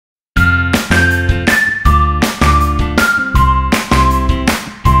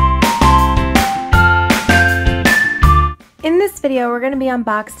video, we're going to be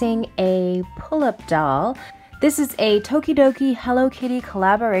unboxing a Pullip doll. This is a Tokidoki Hello Kitty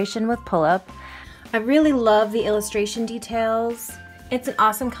collaboration with Pullip. I really love the illustration details. It's an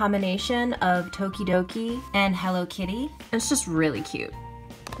awesome combination of Tokidoki and Hello Kitty. It's just really cute.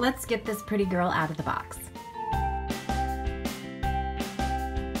 Let's get this pretty girl out of the box.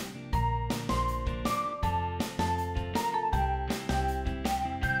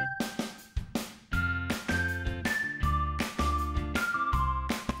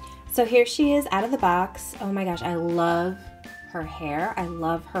 So here she is out of the box. Oh my gosh, I love her hair. I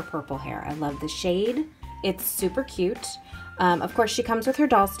love her purple hair. I love the shade. It's super cute. Of course, she comes with her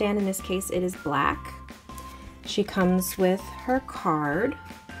doll stand. In this case, it is black. She comes with her card.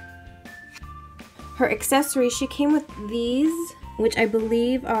 Her accessories, she came with these, which I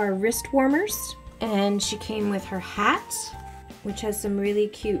believe are wrist warmers. And she came with her hat, which has some really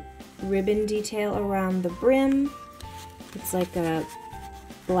cute ribbon detail around the brim. It's like a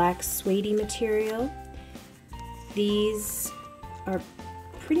black suede material. These are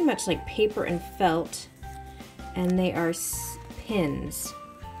pretty much like paper and felt, and they are pins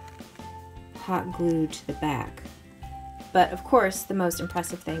hot glued to the back. But of course, the most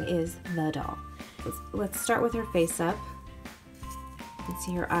impressive thing is the doll. Let's start with her face up. You can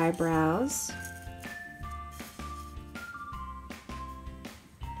see her eyebrows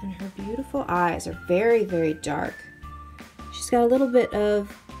and her beautiful eyes are very, very dark. She's got a little bit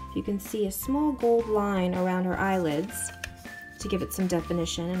of, you can see a small gold line around her eyelids to give it some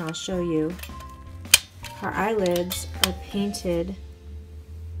definition, and I'll show you. Her eyelids are painted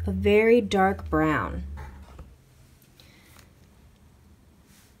a very dark brown.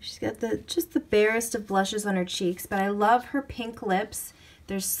 She's got just the barest of blushes on her cheeks, but I love her pink lips.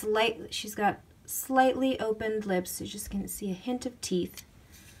 She's got slightly opened lips, so you just can see a hint of teeth.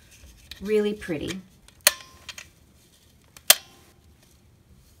 Really pretty.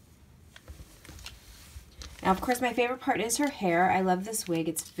 Now, of course, my favorite part is her hair. I love this wig.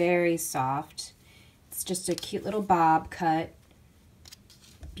 It's very soft. It's just a cute little bob cut.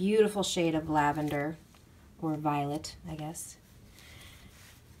 Beautiful shade of lavender, or violet, I guess.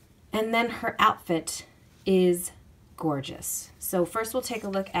 And then her outfit is gorgeous. So first we'll take a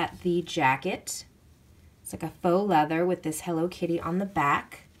look at the jacket. It's like a faux leather with this Hello Kitty on the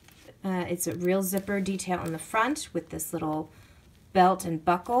back. It's a real zipper detail on the front with this little belt and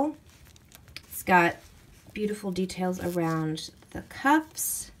buckle. It's got beautiful details around the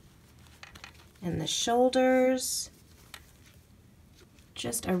cuffs and the shoulders.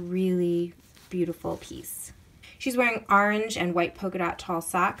 Just a really beautiful piece. She's wearing orange and white polka dot tall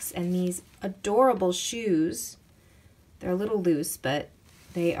socks and these adorable shoes. They're a little loose, but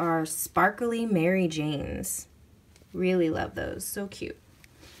they are sparkly Mary Janes. Really love those, so cute.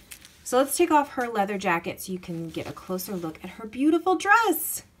 So let's take off her leather jacket so you can get a closer look at her beautiful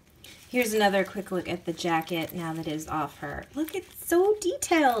dress. Here's another quick look at the jacket now that it is off her. Look, it's so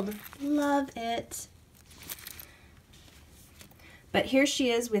detailed. Love it. But here she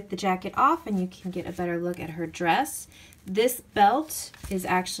is with the jacket off, and you can get a better look at her dress. This belt is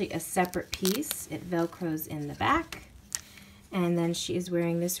actually a separate piece. It velcros in the back. And then she is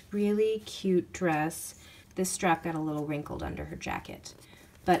wearing this really cute dress. This strap got a little wrinkled under her jacket.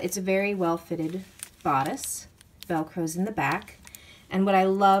 But it's a very well-fitted bodice. Velcros in the back. And what I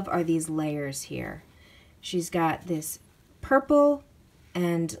love are these layers here. She's got this purple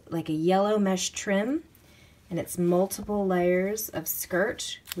and like a yellow mesh trim, and it's multiple layers of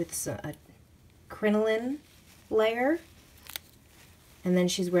skirt with a crinoline layer. And then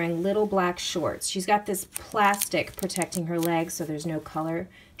she's wearing little black shorts. She's got this plastic protecting her legs so there's no color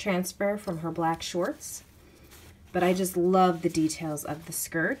transfer from her black shorts. But I just love the details of the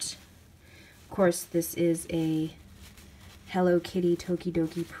skirt. Of course, this is a Hello Kitty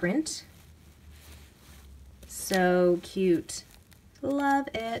Tokidoki print. So cute. Love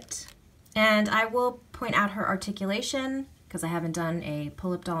it. And I will point out her articulation because I haven't done a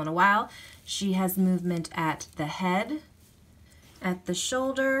pull-up doll in a while. She has movement at the head, at the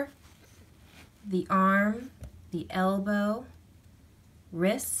shoulder, the arm, the elbow,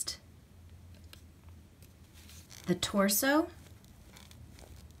 wrist, the torso,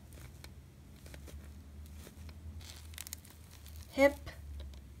 hip,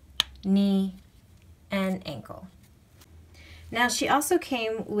 knee, and ankle. Now she also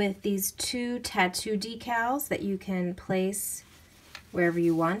came with these 2 tattoo decals that you can place wherever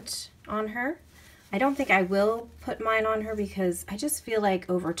you want on her. I don't think I will put mine on her because I just feel like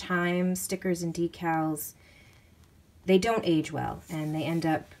over time stickers and decals, they don't age well and they end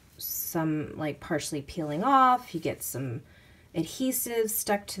up some like partially peeling off. You get some adhesive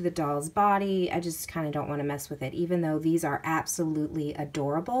stuck to the doll's body. I just kind of don't want to mess with it. Even though these are absolutely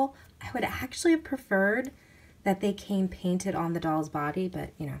adorable, I would actually have preferred that they came painted on the doll's body,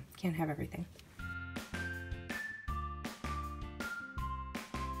 but you know, can't have everything.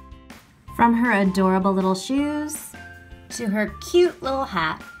 From her adorable little shoes to her cute little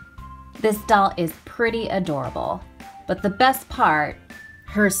hat, this doll is pretty adorable. But the best part,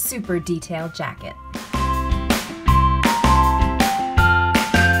 her super detailed jacket.